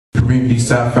Community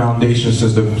Staff Foundation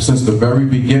since the very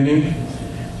beginning.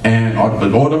 And are the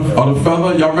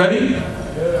fella, y'all ready?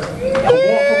 Come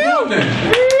on then.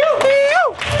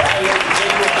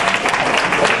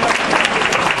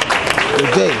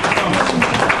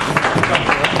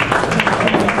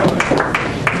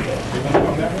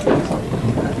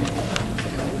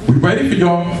 We ready for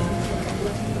y'all?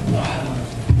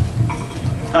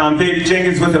 I'm David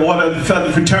Jenkins with the Order of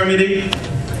the Fraternity.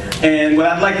 And what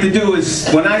I'd like to do is,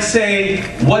 when I say,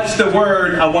 what's the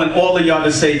word, I want all of y'all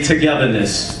to say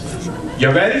togetherness. You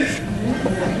ready?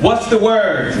 What's the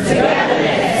word?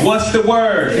 Togetherness. What's the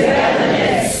word?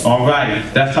 Togetherness. All right,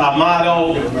 that's our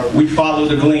motto. We follow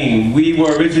the gleam. We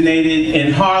were originated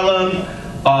in Harlem.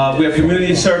 We're a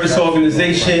community service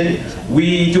organization.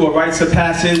 We do a rites of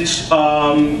passage,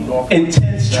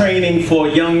 intense training for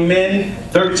young men,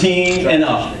 13 and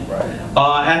up.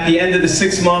 At the end of the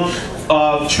 6-month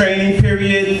training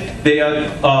period, they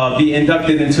are be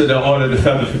inducted into the Order of the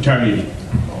Fraternity.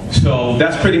 So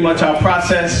that's pretty much our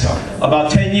process.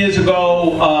 About 10 years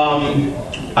ago,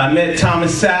 I met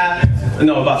Thomas Sapp.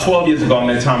 No, about 12 years ago, I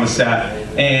met Thomas Sapp,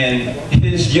 and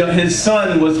his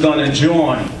son was going to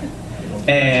join.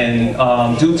 And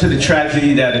due to the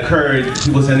tragedy that occurred,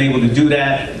 he wasn't able to do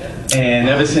that. And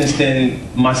ever since then,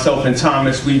 myself and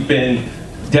Thomas, we've been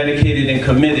dedicated and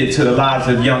committed to the lives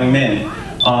of young men.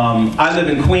 I live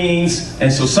in Queens,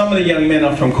 and so some of the young men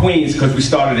are from Queens because we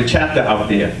started a chapter out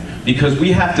there. Because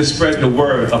we have to spread the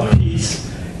word of peace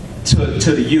to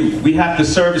the youth. We have to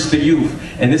service the youth.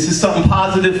 And this is something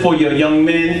positive for your young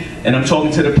men, and I'm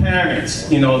talking to the parents.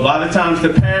 You know, a lot of times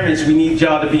the parents, we need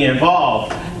y'all to be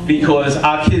involved because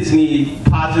our kids need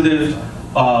positive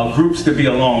groups to be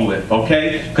along with,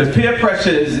 okay? Because peer pressure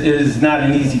is not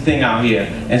an easy thing out here.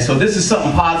 And so this is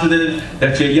something positive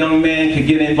that your young man can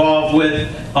get involved with.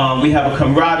 We have a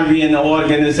camaraderie in the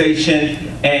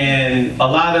organization, and a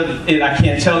lot of it I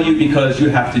can't tell you because you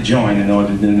have to join in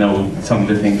order to know some of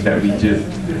the things that we do.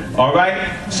 All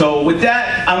right? So with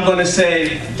that, I'm going to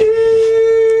say,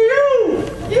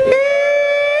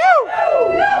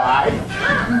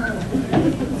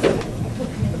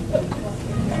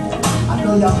 I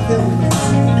know y'all feeling this.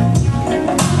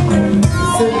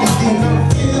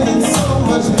 Feeling so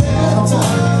much better.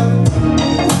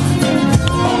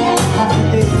 Happy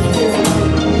day,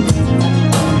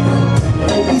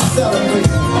 we celebrate.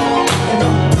 And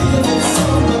I'm feeling so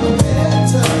much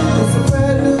better. It's a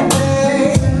brand new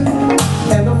day,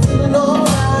 and I'm feeling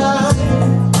alright.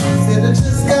 Said I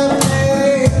just got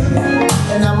paid,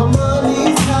 and now my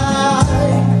money's high.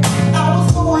 I was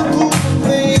going through some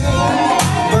things.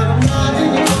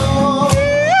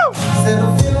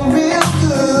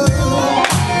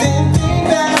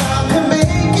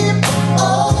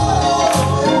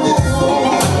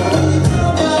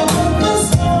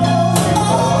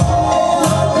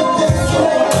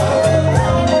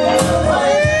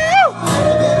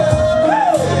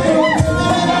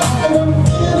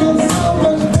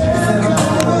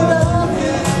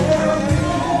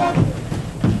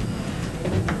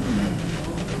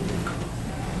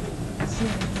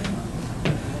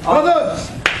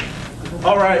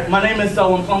 Alright, my name is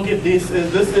Selwyn Plunkett. This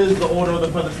is the Order of the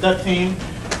Feather Step Team.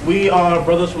 We are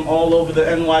brothers from all over the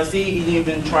NYC,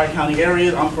 even Tri-County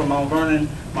areas. I'm from Mount Vernon,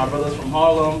 my brother's from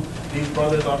Harlem. These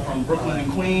brothers are from Brooklyn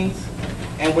and Queens.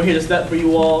 And we're here to step for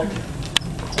you all.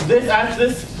 This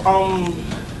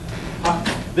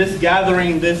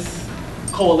gathering, this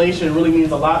coalition really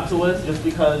means a lot to us just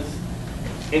because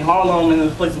in Harlem and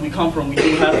the places we come from, we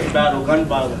do have to battle gun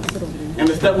violence. And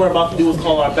the step we're about to do is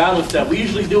called our battle step. We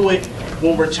usually do it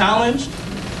when we're challenged,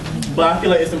 but I feel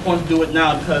like it's important to do it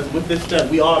now because with this step,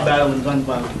 we are battling gun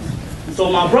violence. So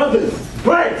my brothers,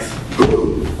 brakes!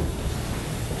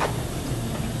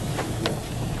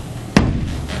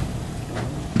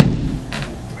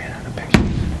 Ran out of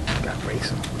package. Got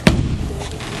brakes on.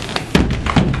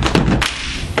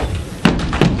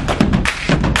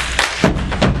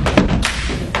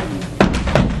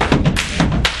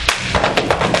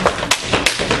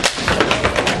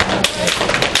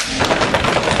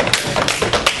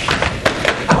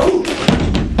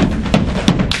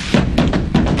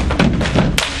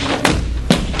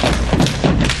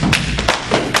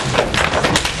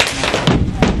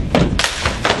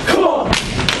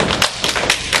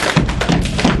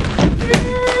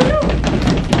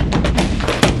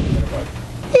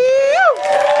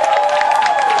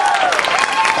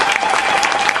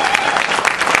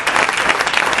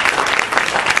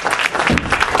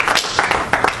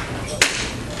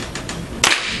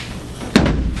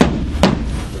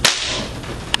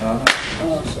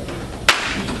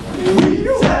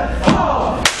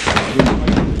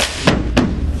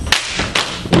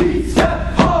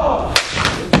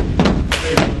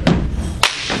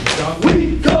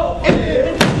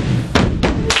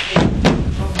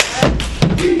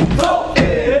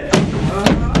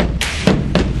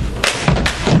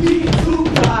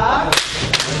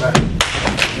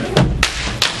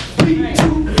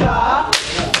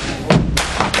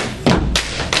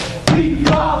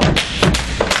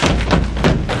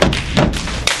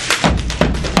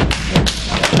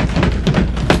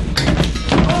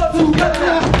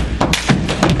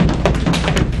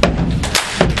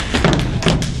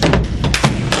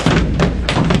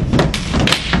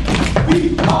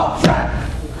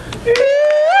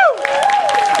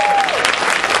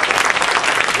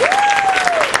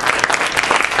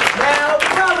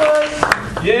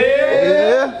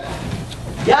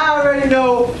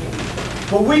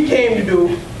 what we came to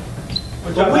do,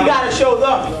 but we gotta show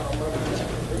them.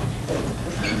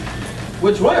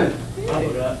 Which one?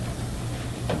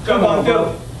 Come on,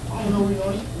 go.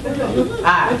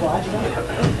 Alright.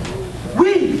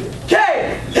 We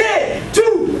came here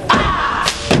to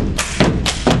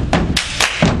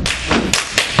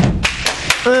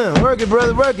Work it,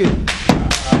 brother, work it.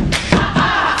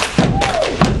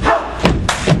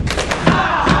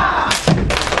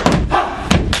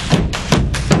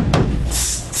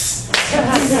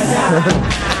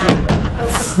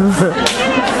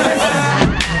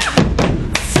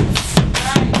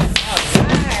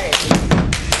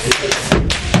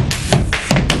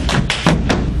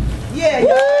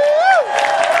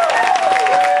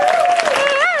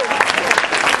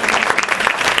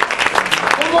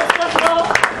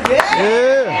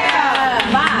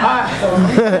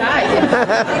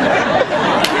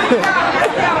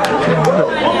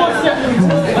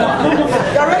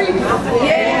 Y'all ready?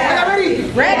 Yeah. Y'all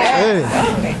ready? Ready. Hey.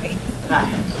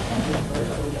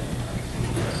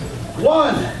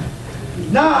 1,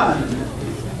 9,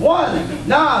 1,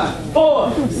 9,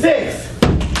 4, 6.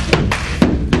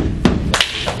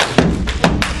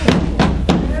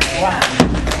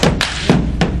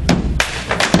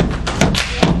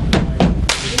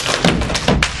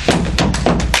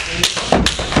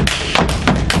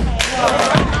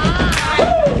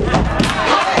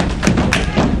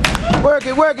 Work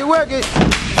it, work it, work it.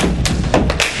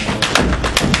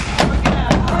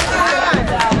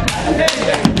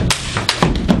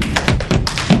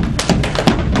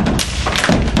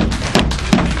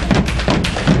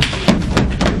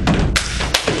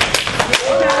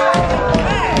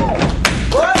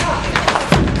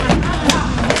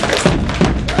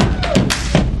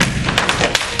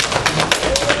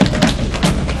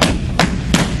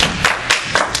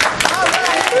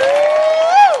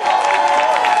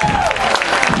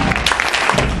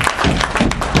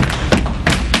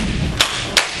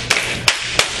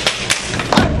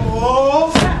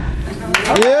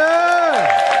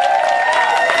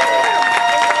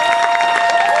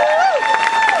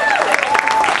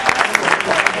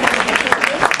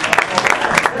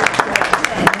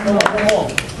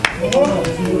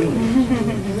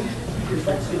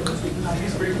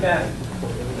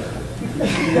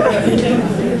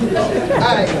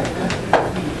 Alright.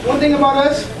 One thing about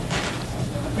us,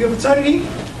 we have a fraternity,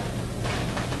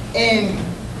 and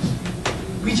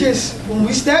we just, when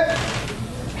we step,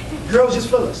 girls just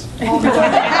feel us. Alright,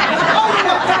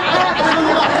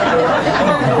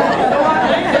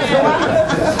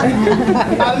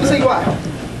 let me tell you why.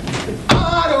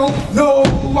 I don't know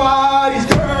why these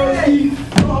girls keep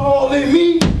calling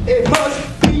me. It must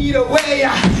be the way I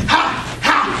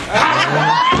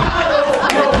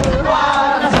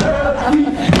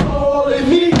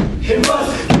It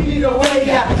must be the way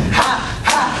that I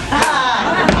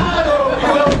don't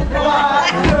know why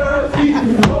girls keep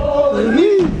calling me.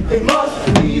 It must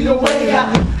be the way that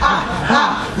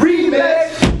remix.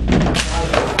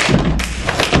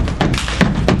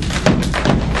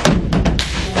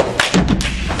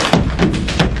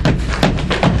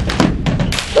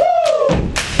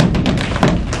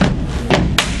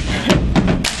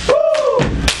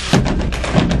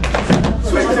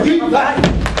 Switch the beat like.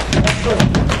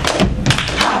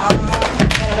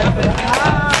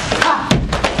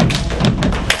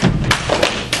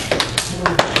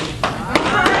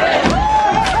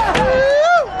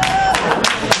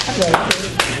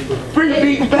 Bring the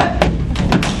beat back.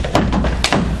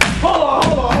 Hold on.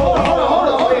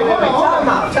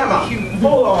 Time out.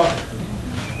 Hold on.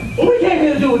 What we came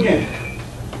here to do again?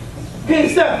 Came to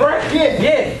step, right?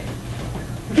 Yeah.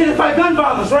 We came to fight gun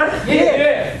violence, right?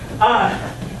 Yeah. Alright.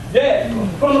 Yeah.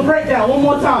 From the breakdown, one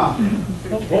more time.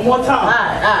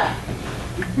 Alright.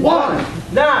 1,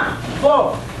 9,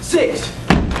 4, 6.